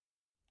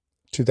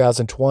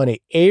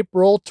2020,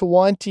 April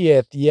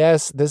 20th.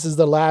 Yes, this is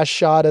the last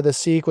shot of the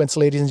sequence,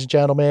 ladies and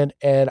gentlemen.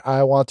 And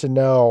I want to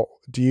know,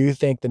 do you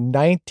think the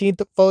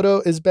 19th photo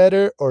is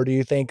better, or do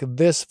you think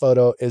this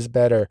photo is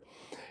better?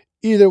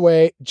 Either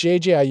way,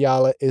 JJ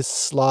Ayala is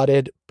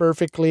slotted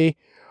perfectly.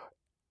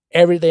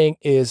 Everything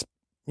is,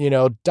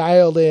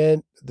 dialed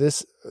in.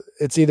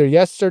 It's either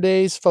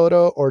yesterday's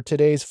photo or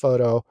today's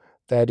photo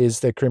that is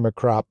the cream of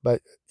crop.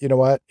 But you know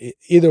what?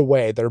 Either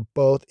way, they're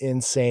both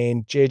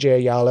insane. JJ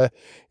Ayala,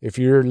 if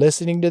you're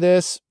listening to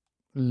this,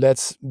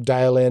 let's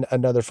dial in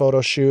another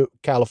photo shoot.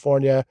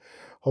 California,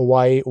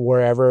 Hawaii,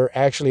 wherever.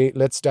 Actually,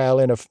 let's dial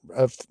in a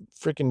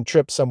freaking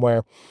trip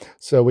somewhere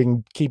so we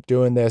can keep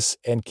doing this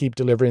and keep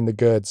delivering the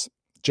goods.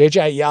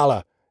 JJ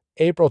Ayala,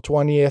 April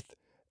 20th,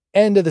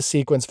 end of the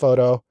sequence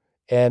photo,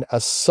 and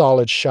a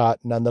solid shot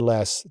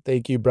nonetheless.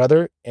 Thank you,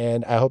 brother,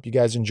 and I hope you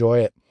guys enjoy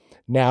it.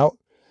 Now,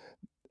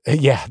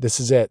 yeah, this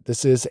is it.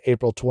 This is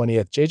April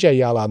 20th. JJ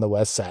Ayala on the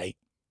West Side.